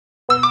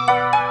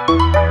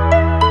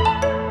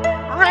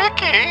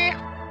Ricky?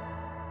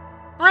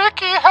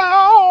 Ricky,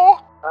 hello?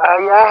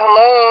 Yeah,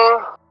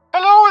 hello.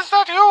 Hello, is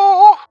that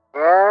you?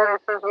 Yeah,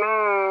 this is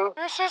me.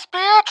 This is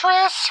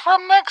Beatrice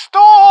from next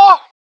door.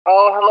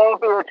 Oh, hello,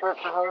 Beatrice.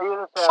 How are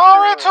you this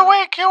Sorry to afternoon?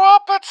 wake you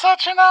up at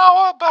such an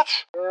hour,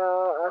 but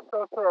Yeah, that's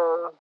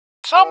okay.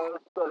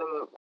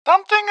 Getting,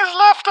 something has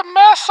left a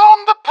mess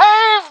on the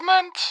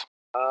pavement.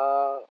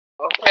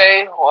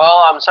 okay.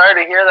 Well, I'm sorry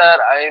to hear that.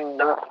 I'm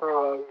not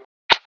sure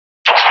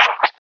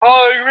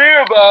I agree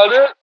about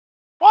it.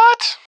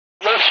 What?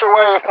 Not sure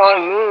why you're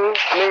calling me.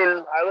 I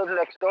mean, I live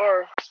next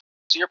door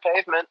to your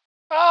pavement.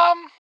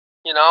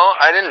 You know,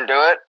 I didn't do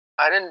it.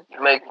 I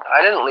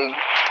didn't leave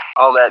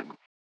all that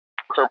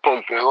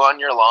purple goo on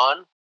your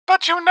lawn.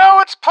 But you know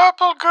it's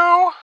purple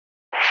goo.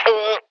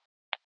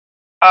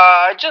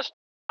 I would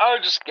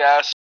just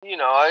guess. You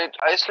know, I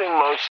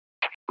assume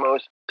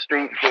most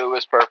street goo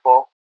is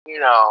purple. You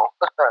know,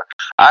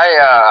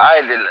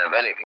 I didn't have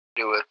anything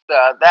to do with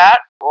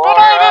that. Or, But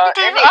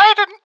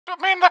I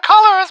mean, the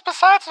color is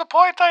besides the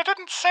point. I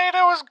didn't say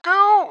there was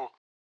goo.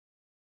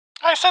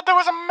 I said there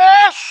was a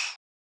mess.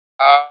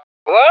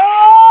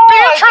 Well,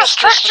 Beatrice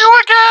tricked you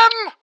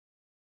again.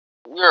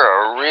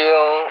 You're a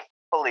real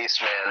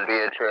policeman,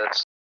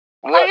 Beatrice.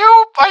 Are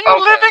you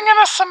living in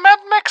a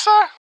cement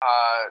mixer?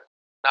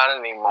 Not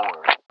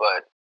anymore,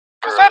 but...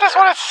 Because that is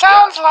what it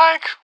sounds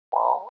like.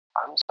 Well,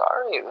 I'm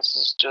sorry. I'm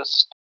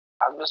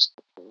just,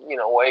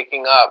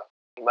 waking up.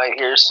 You might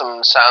hear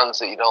some sounds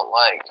that you don't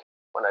like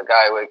when a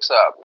guy wakes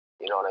up.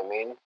 You know what I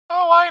mean?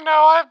 Oh, I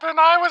know.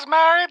 I was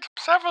married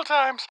several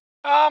times.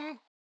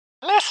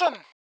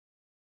 Listen.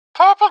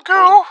 Purple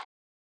goo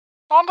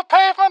on the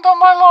pavement on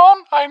my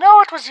lawn. I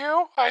know it was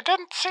you. I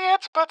didn't see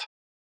it, but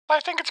I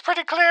think it's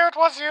pretty clear it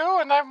was you,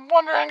 and I'm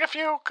wondering if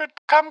you could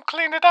come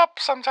clean it up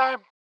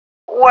sometime.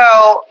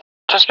 Well,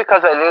 just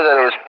because I knew that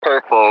it was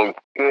purple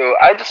goo,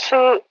 I just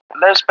see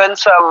there's been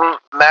some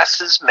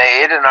messes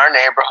made in our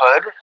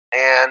neighborhood,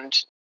 and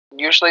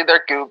usually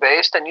they're goo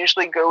based, and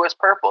usually goo is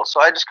purple. So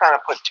I just kind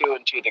of put two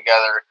and two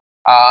together.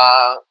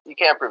 You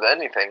can't prove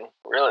anything,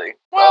 really.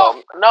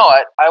 Well, no,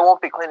 I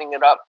won't be cleaning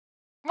it up.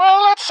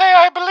 Well, let's say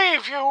I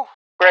believe you.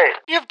 Great.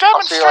 You've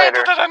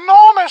demonstrated an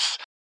enormous,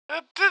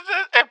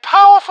 a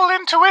powerful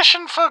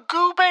intuition for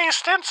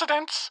goo-based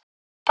incidents.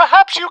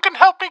 Perhaps you can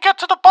help me get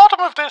to the bottom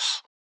of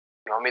this.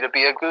 You want me to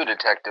be a goo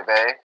detective,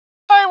 eh?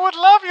 I would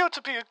love you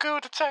to be a goo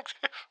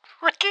detective,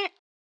 Ricky.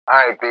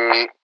 Alright,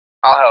 B.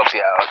 I'll help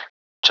you out.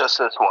 Just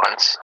this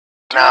once.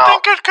 Do you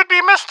think it could be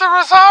Mr.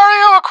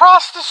 Rosario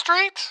across the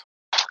street?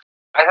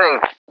 I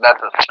think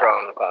that's a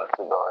strong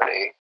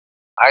possibility.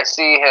 I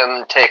see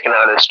him taking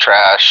out his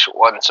trash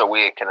once a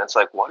week, and it's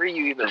like, what are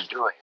you even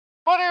doing?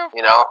 What do you...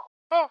 You know?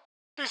 Oh,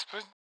 he's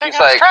taking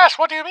out his trash.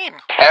 What do you mean?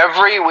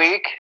 Every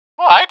week?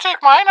 Well, I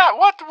take mine out.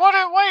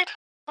 Wait.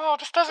 Oh,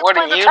 this doesn't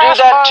explain the trash piles.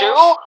 What, do you do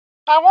that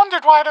too? I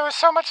wondered why there was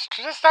so much.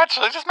 This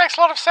makes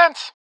a lot of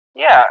sense.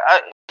 Yeah,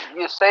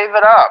 you save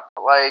it up.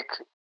 Like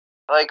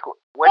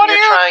when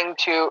you're trying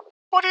to...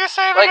 What are you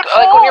saving it for?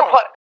 Like when you're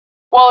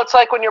well, it's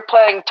like when you're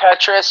playing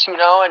Tetris, you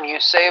know, and you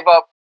save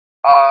up,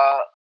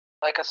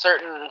 like a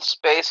certain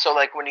space. So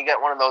like when you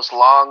get one of those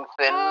long,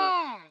 thin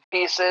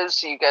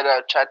pieces, you get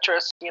a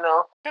Tetris, you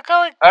know?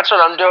 That's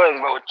what I'm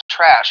doing, but with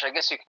trash. I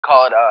guess you could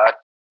call it a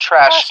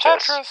trash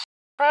Tetris.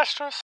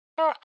 Tetris.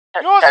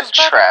 Yours is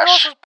better.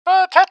 Yours is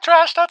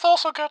Tetrash. That's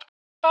also good.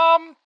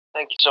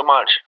 Thank you so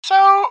much.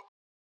 So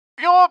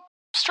you're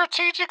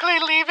strategically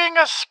leaving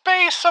a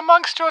space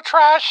amongst your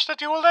trash that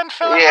you will then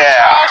fill in with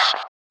trash,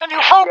 and you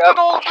hope that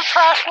all of the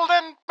trash will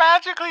then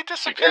magically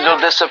disappear. It'll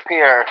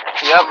disappear.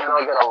 Yep, and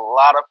I'll get a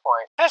lot of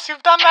points. Yes,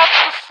 you've done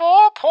that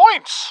before.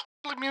 Points.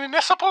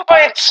 Municipal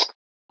points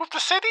with the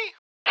city.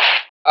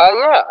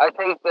 Yeah, I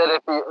think that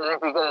if you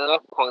get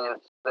enough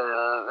points,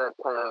 that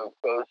kind of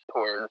goes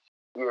towards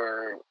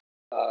your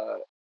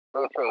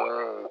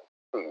HOA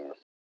fees.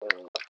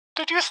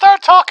 Did you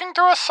start talking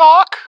through a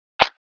sock?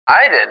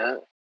 I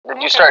didn't.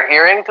 Did you start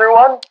hearing through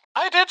one?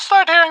 I did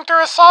start hearing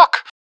through a sock.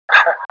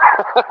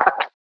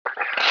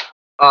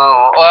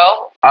 Oh,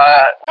 well,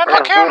 and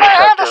look here in my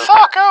hand, a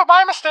sock. Oh,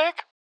 my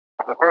mistake.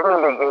 If we're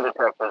going to be goo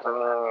detectives, I'm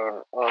going to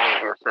need all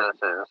of your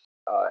senses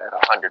at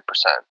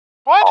 100%.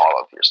 What? All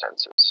of your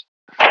senses.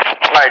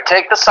 Alright,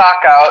 take the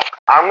sock out.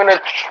 I'm going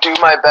to do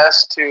my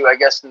best to, I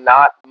guess,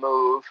 not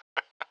move.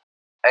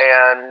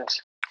 And,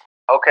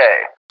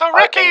 okay. So,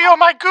 Ricky, you're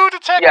my goo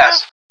detective.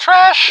 Yes.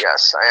 Trash.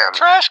 Yes, I am.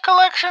 Trash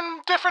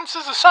collection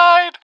differences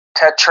aside.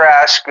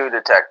 Tetrash goo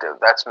detective.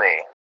 That's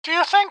me. Do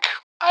you think,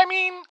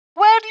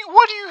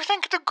 what do you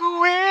think the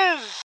goo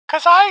is?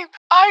 Because I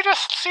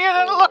just see it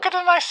and look at it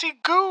and I see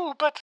goo,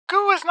 but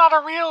goo is not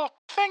a real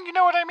thing, you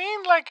know what I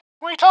mean? Like,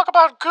 when we talk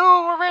about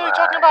goo, we're really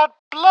talking about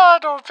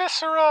blood or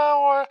viscera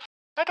or,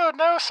 I don't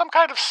know, some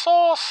kind of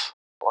sauce.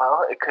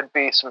 Well, it could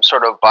be some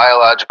sort of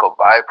biological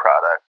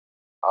byproduct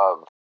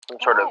of some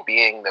sort of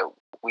being that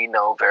we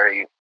know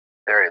very,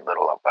 very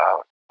little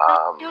about.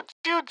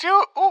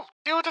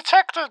 You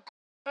detect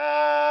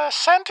the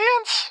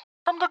sentience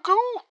from the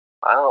goo?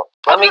 Well,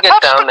 let me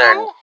get down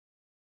there.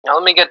 Now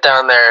let me get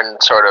down there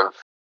and sort of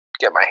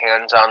get my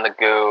hands on the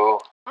goo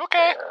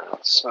Okay. and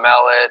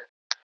smell it.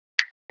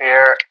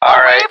 Here, I'll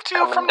all right, wave to you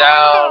coming from the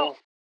down. window.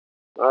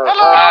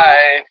 Hello.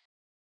 Hi.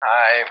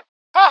 Hi.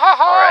 Ha ha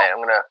ha. All right, I'm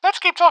gonna. Let's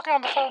keep talking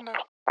on the phone now.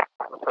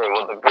 Okay,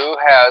 well, the goo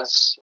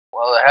has.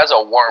 Well, it has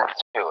a warmth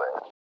to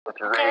it, which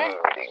is Okay.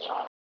 radiating heat.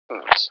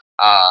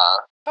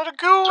 But a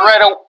goo It's was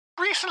right.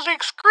 recently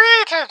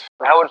excreted.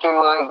 That would be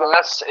my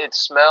guess. It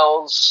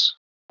smells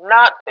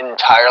not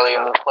entirely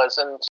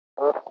unpleasant.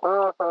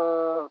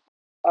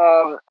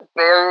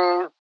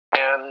 Berries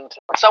and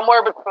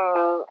somewhere between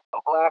a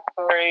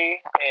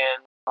blackberry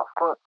and a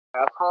fruit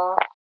apple.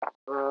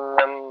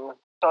 So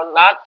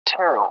not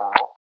terrible.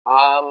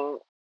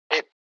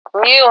 It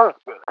feels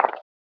good.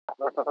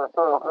 It's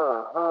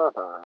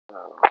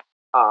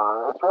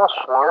real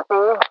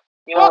slurpy.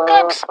 You know, Look, really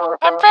I'm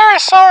slurpy. very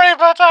sorry,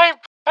 but I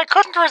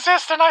couldn't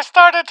resist and I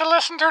started to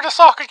listen through the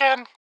sock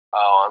again.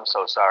 Oh, I'm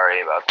so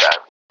sorry about that.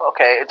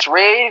 Okay, it's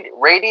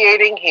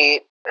radiating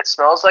heat. It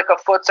smells like a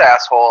foot's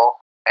asshole,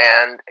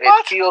 and it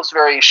What? feels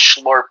very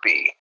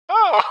slurpy.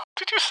 Oh,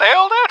 did you say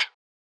all that?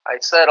 I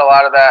said a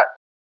lot of that.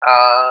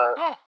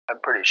 Oh. I'm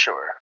pretty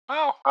sure.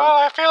 Oh, well,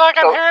 I feel like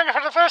I'm so- hearing it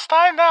for the first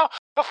time now.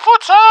 A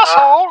foot's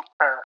asshole?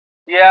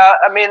 Yeah,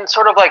 I mean,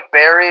 sort of like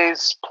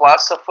berries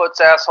plus a foot's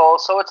asshole,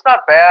 so it's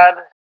not bad.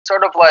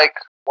 Sort of like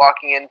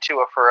walking into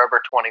a Forever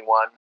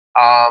 21.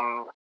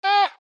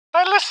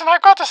 Listen,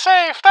 I've got to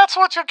say, if that's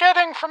what you're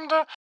getting from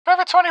the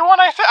Forever 21,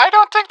 I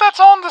don't think that's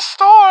on the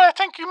store. I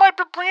think you might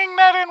be bringing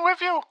that in with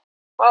you.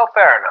 Well,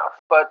 fair enough,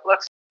 but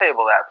let's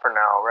table that for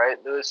now, right?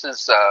 This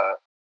is,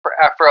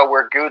 after all,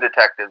 we're goo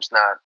detectives,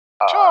 not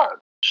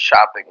Sure.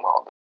 shopping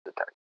mall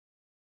detectives.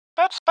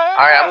 That's fair. All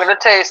right, yes. I'm going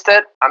to taste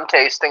it. I'm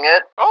tasting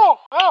it. Oh,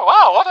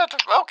 wow,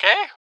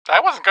 okay. I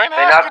wasn't going to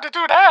ask you to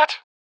do that.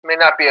 May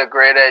not be a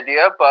great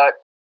idea, but,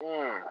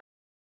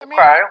 I mean,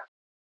 okay.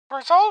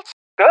 results?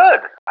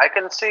 Good. I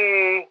can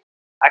see,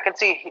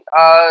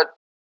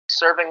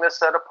 serving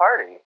this at a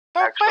party,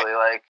 actually,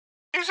 like.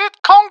 Is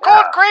it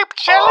Concord grape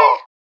jelly?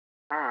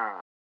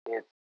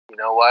 You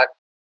know what?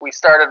 We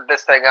started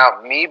this thing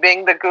out me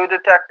being the goo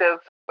detective,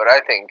 but I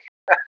think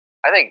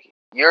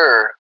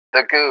you're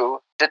the goo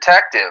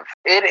detective.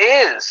 It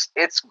is.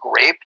 It's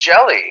grape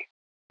jelly.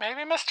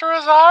 Maybe Mr.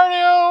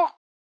 Rosario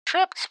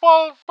tripped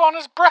while on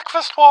his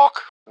breakfast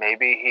walk.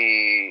 Maybe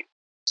he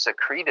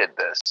secreted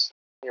this.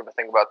 You ever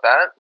think about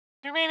that?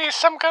 You mean he's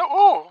some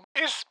kind?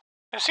 Is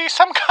he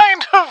some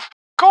kind of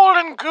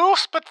golden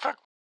goose, but for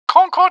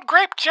Concord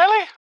grape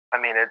jelly? I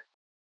mean,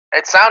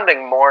 it's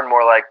sounding more and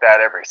more like that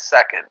every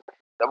second.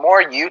 The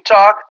more you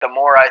talk, the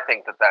more I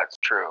think that that's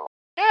true.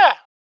 Yeah.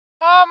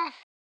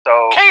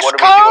 So Case what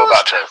do closed? we do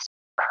about this?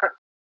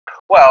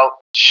 Well,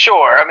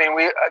 sure. I mean,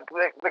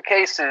 the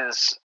case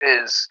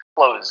is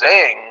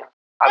closing.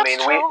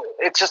 That's true.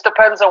 It just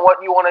depends on what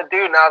you want to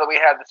do now that we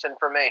have this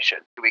information.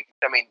 Do we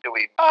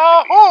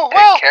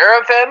take care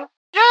of him?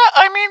 Yeah,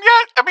 I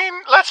mean,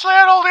 let's lay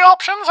out all the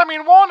options. I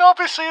mean, one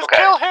obviously is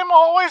kill him,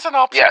 always an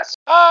option. Yes.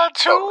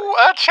 Two,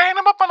 chain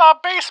him up in our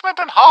basement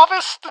and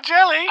harvest the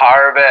jelly.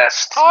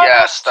 Harvest.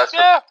 Yes, that's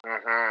yeah.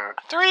 what.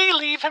 Three,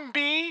 leave him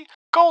be.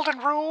 Golden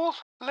rule,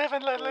 live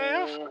and let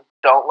live.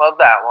 Don't love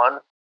that one.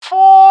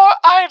 Four,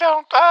 I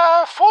don't.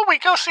 Four, we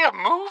go see a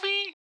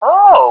movie.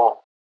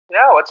 Oh,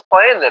 yeah. What's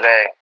playing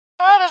today?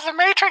 There's The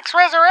Matrix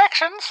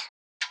Resurrections.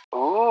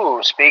 Ooh,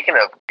 speaking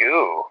of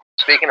goo.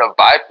 Speaking of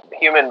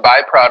human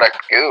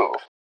byproduct goo.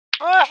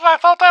 I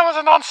thought that was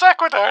a non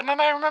sequitur, and then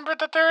I remembered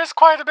that there is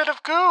quite a bit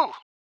of goo.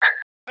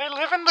 They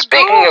live in the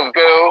Speaking goo. of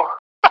goo,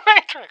 The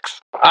Matrix.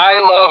 I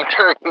love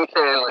turkey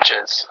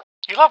sandwiches.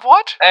 You love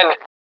what? And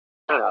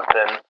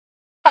nothing.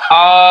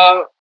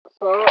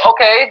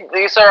 Okay,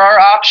 these are our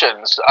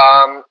options.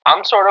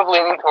 I'm sort of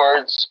leaning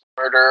towards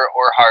murder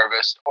or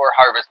harvest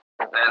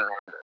and then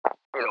murder.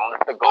 You know,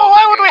 the golden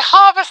Why would we goose.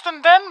 harvest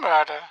and then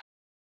murder?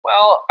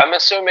 Well, I'm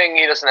assuming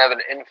he doesn't have an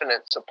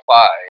infinite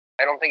supply.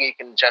 I don't think he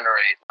can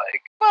generate,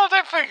 like. Well,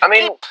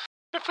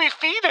 if we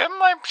feed him,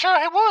 I'm sure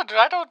he would.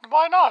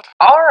 Why not?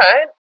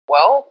 Alright.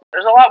 Well,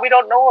 there's a lot we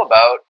don't know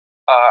about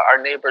our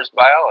neighbor's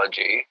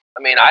biology.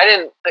 I mean, I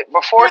didn't think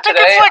before you think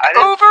today. It's like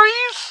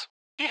ovaries?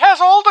 He has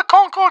all the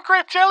Concord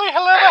grape jelly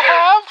he'll ever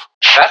have?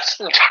 That's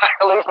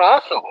entirely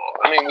possible.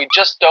 I mean, we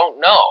just don't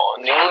know.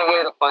 And the only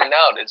way to find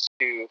out is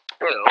to,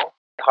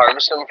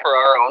 harvest them for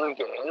our own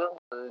gain.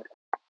 And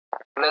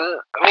then,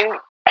 I mean,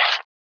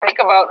 think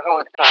about how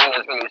much time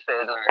is going to be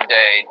saved in our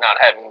day not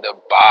having to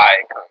buy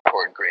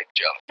Concord grape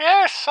jelly.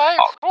 Yes,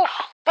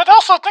 but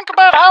also think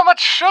about how much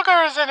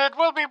sugar is in it.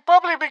 We'll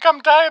probably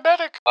become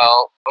diabetic.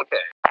 Well,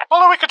 okay.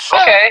 Although we could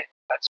sell it.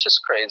 That's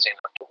just crazy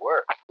enough to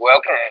work. Well,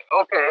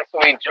 okay. So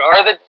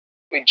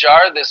we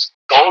jar this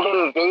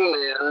golden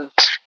goo man's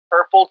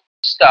purple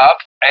stuff,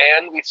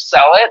 and we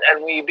sell it,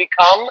 and we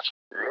become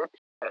rich.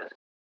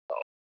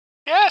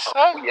 Yes.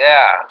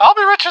 Yeah. I'll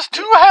be rich as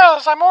two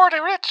hells. I'm already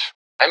rich.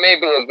 I may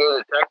be a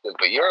good detective,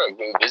 but you're a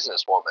good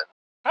businesswoman.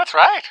 That's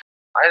right.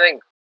 I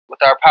think with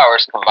our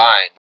powers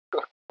combined,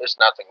 there's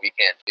nothing we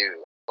can't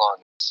do as long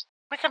as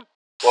we can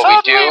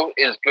What we do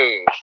is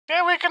goo.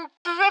 Yeah, we can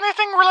do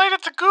anything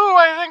related to goo.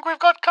 I think we've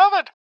got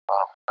covered.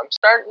 Oh, I'm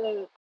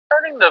starting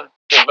to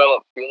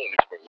develop feelings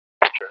for you,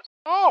 Beatrice.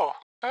 Oh.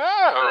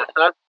 It's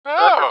not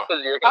just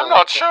 'cause you're gonna I'm not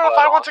make me sure if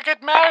flat I on. want to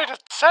get married a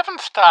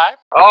seventh time.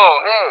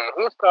 Oh, hey,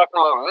 who's talking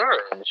about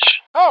marriage?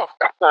 Oh.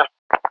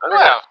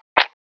 Well.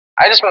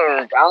 I just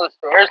mean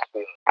downstairs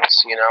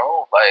feelings, you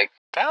know, like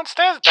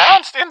Downstairs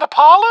in the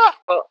parlor?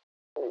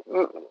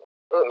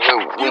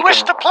 You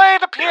wish to play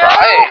the piano?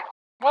 Try.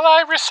 Will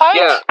I recite?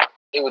 Yeah,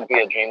 it would be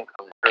a dream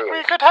come true.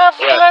 We could have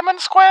lemon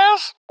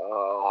squares?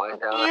 Oh, I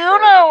don't. You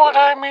know what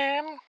I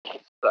mean.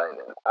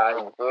 Excited. I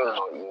do know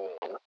what you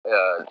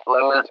mean.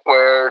 Lemon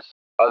squares,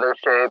 other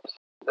shapes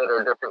that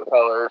are different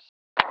colors.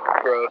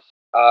 Gross.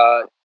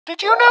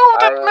 Did you know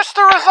that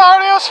Mr.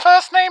 Rosario's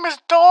first name is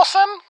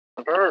Dawson?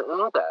 I didn't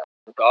know that.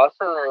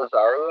 Dawson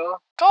Rosario?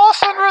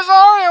 Dawson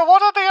Rosario,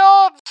 what are the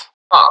odds?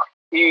 Huh.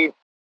 He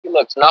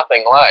looks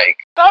nothing like.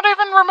 Not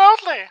even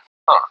remotely.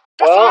 Huh.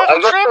 Just Well, a little I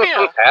guess trivia. these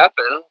things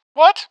happen.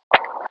 What?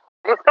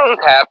 These things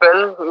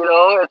happen, you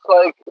know, it's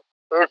like,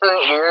 isn't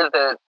it weird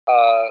that,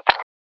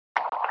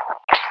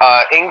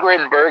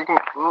 Ingrid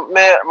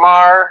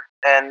Bergmar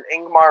and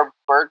Ingmar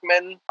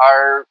Bergman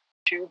are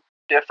two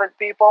different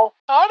people?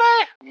 Are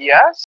they?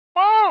 Yes.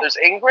 Whoa. There's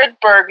Ingrid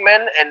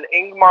Bergman and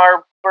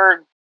Ingmar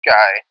Berg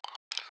guy.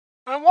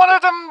 And one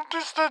of them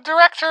is the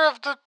director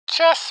of the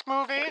chess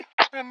movie,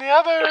 and the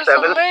other is a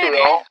lady.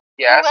 Seal.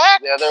 Yes, who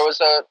acts. the other was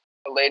a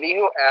lady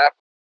who acts.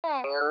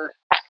 Hmm. And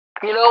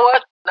you know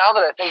what? Now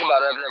that I think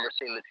about it, I've never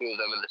seen the two of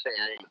them in the same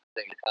room at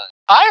the same time.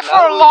 I,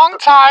 for a long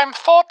time,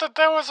 thought that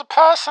there was a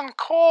person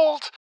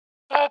called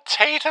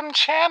Tatum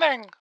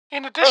Channing,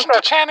 in addition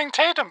to Channing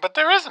Tatum, but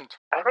there isn't.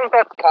 I think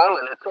that's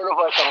common. It's sort of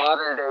like a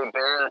modern-day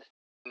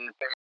Berenstain.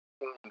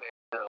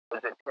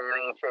 Is it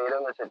Channing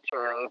Tatum? Is it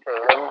Channing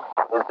Tatum?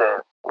 Is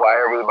it Why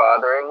Are We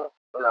Bothering?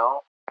 You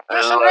know?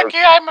 Listen, Ricky,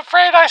 I'm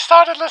afraid I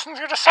started listening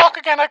to the sock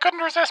again. I couldn't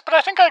resist, but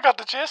I think I got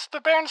the gist. The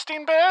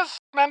Berenstain Bears?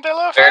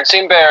 Mandela effect?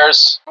 Berenstain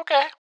Bears.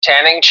 Okay.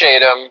 Channing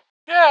Tatum.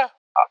 Yeah.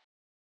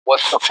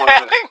 What's the point?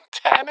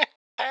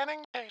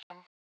 Channing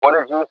Tatum. What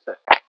did you say?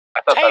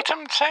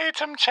 Tatum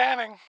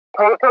Channing.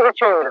 Tatum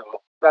Tatum.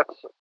 But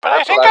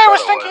I think I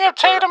was thinking of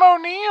Tatum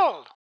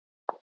O'Neal.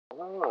 You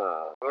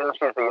know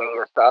she's the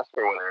youngest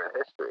Oscar winner in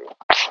history.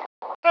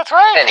 That's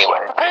right.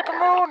 Anyway. The Paper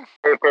Moon.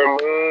 Paper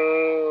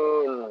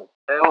Moon. Moon.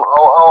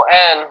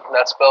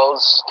 That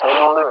spells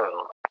Tatum Moon.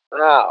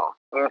 Now,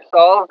 we've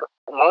solved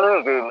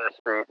one goo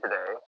mystery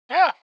today.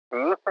 Yeah. Do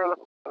you think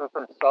we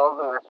could solve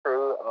the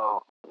mystery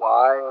of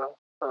why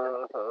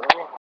Channing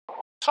Tatum?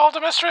 Solve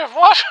the mystery of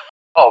what?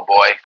 Oh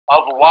boy.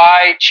 Of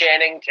why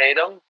Channing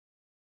Tatum?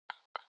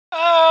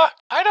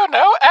 I don't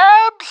know.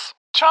 Abs?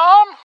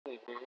 Charm?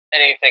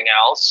 Anything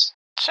else?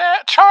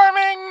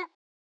 Charming,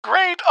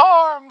 great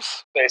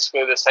arms.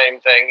 Basically the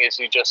same thing as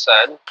you just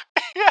said.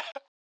 Yeah,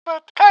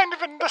 but kind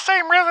of in the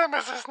same rhythm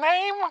as his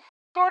name,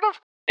 sort of.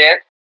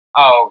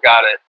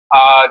 Got it.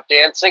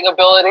 Dancing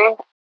ability?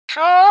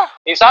 Sure.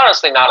 He's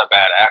honestly not a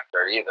bad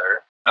actor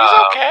either. He's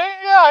okay.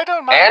 Yeah, I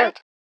don't mind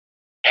it.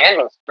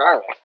 And he's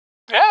charming.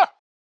 Yeah.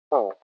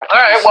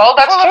 Alright, well,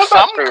 that's full two of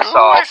some mysteries goo,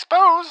 solved. I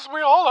suppose.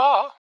 We all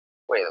are.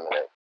 Wait a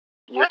minute.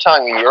 You're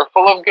telling me you're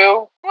full of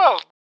goo?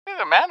 Well,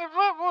 yeah, man,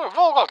 we've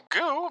all got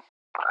goo.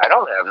 I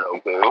don't have no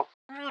goo.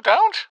 You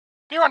don't?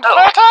 You're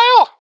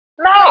infertile?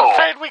 No. I'm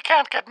afraid we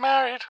can't get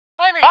married.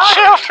 I need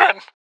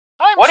children.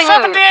 I'm What do you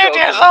 78 need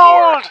years children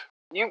for?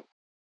 old.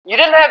 You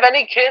didn't have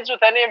any kids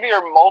with any of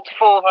your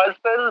multiple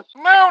husbands?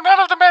 No, none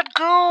of them had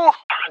goo.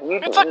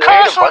 It's a made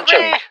curse a bunch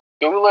with me. of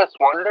gooless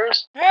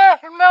wonders? Yeah,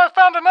 and now I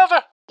found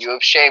another. You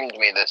have shamed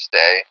me this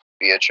day,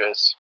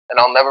 Beatrice, and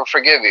I'll never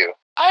forgive you.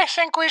 I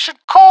think we should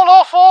call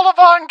off all of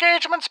our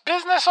engagements,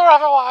 business or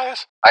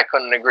otherwise. I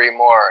couldn't agree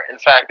more. In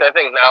fact, I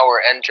think now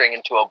we're entering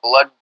into a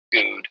blood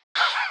feud.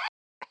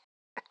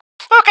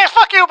 Okay,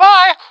 fuck you,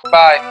 bye.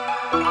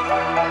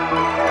 Bye.